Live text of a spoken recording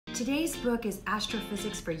Today's book is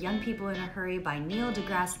Astrophysics for Young People in a Hurry by Neil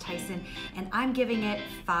deGrasse Tyson, and I'm giving it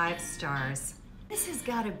 5 stars. This has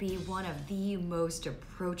got to be one of the most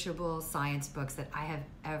approachable science books that I have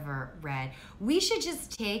ever read. We should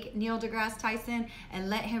just take Neil deGrasse Tyson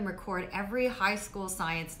and let him record every high school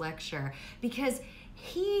science lecture, because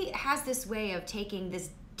he has this way of taking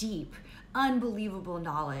this deep, unbelievable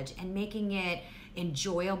knowledge and making it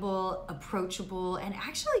enjoyable, approachable, and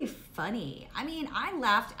actually funny. I mean, I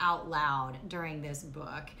laughed out loud during this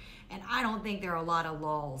book, and I don't think there are a lot of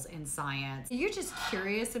lulls in science. You're just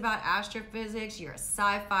curious about astrophysics, you're a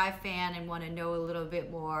sci-fi fan and want to know a little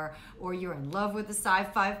bit more, or you're in love with a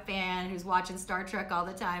sci-fi fan who's watching Star Trek all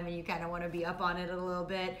the time and you kind of want to be up on it a little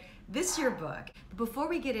bit. This is your book. But before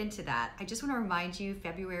we get into that, I just want to remind you,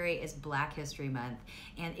 February is Black History Month,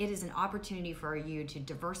 and it is an opportunity for you to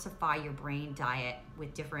diversify your brain diet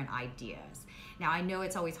with different ideas. Now, I know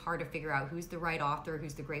it's always hard to figure out who's the right author,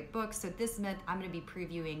 who's the great book, so this month I'm going to be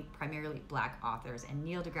previewing primarily Black authors, and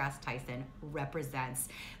Neil deGrasse Tyson represents.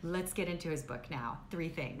 Let's get into his book now. 3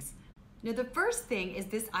 things. Now, the first thing is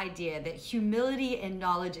this idea that humility and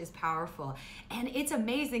knowledge is powerful. And it's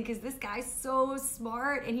amazing because this guy's so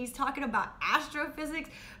smart and he's talking about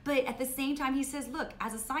astrophysics, but at the same time he says, look,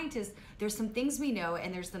 as a scientist, there's some things we know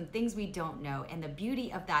and there's some things we don't know. And the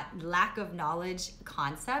beauty of that lack of knowledge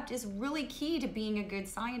concept is really key to being a good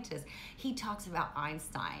scientist. He talks about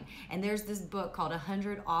Einstein, and there's this book called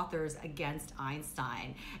 100 Authors Against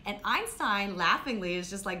Einstein. And Einstein laughingly is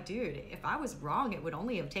just like, dude, if I was wrong, it would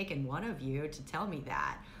only have taken one of you to tell me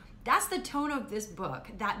that. That's the tone of this book,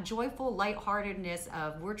 that joyful lightheartedness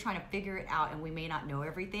of we're trying to figure it out and we may not know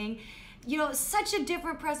everything. You know, such a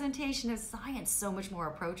different presentation of science, so much more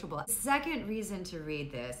approachable. The second reason to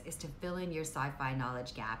read this is to fill in your sci-fi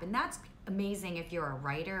knowledge gap, and that's amazing if you're a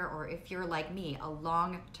writer or if you're like me, a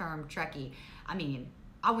long-term Trekkie. I mean,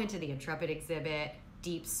 I went to the Intrepid exhibit,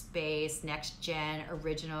 Deep Space, Next Gen,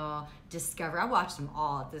 Original, Discovery. I watched them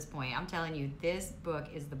all at this point. I'm telling you, this book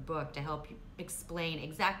is the book to help you explain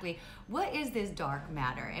exactly what is this dark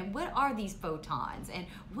matter and what are these photons and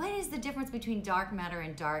what is the difference between dark matter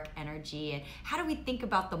and dark energy and how do we think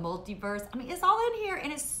about the multiverse. I mean, it's all in here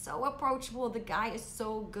and it's so approachable. The guy is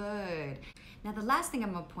so good. Now, the last thing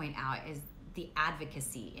I'm going to point out is the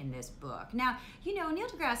advocacy in this book. Now, you know, Neil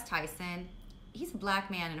deGrasse Tyson, he's a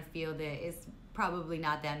Black man in a field that is probably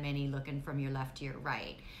not that many looking from your left to your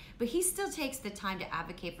right. But he still takes the time to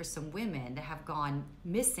advocate for some women that have gone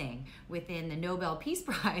missing within the Nobel Peace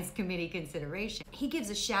Prize Committee consideration. He gives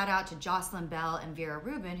a shout out to Jocelyn Bell and Vera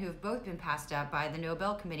Rubin, who have both been passed up by the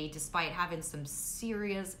Nobel Committee despite having some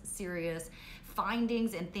serious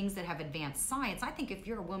findings and things that have advanced science. I think if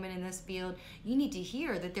you're a woman in this field, you need to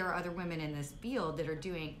hear that there are other women in this field that are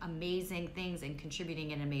doing amazing things and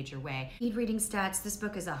contributing in a major way. Speed reading stats, this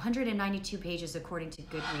book is 192 pages according to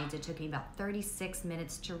Goodreads. It took me about 36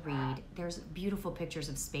 minutes to read. There's beautiful pictures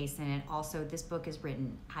of space in it. Also, this book is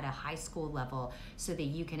written at a high school level so that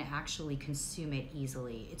you can actually consume it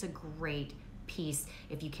easily. It's a great piece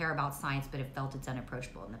if you care about science but have felt it's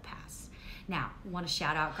unapproachable in the past. Now, I want to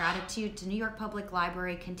shout out gratitude to New York Public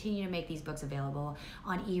Library. Continue to make these books available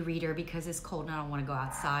on e-reader because it's cold and I don't want to go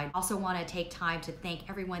outside. Also want to take time to thank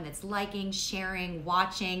everyone that's liking, sharing,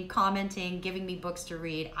 watching, commenting, giving me books to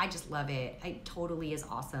read. I just love it. It totally is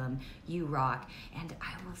awesome. You rock. And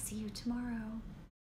I will see you tomorrow.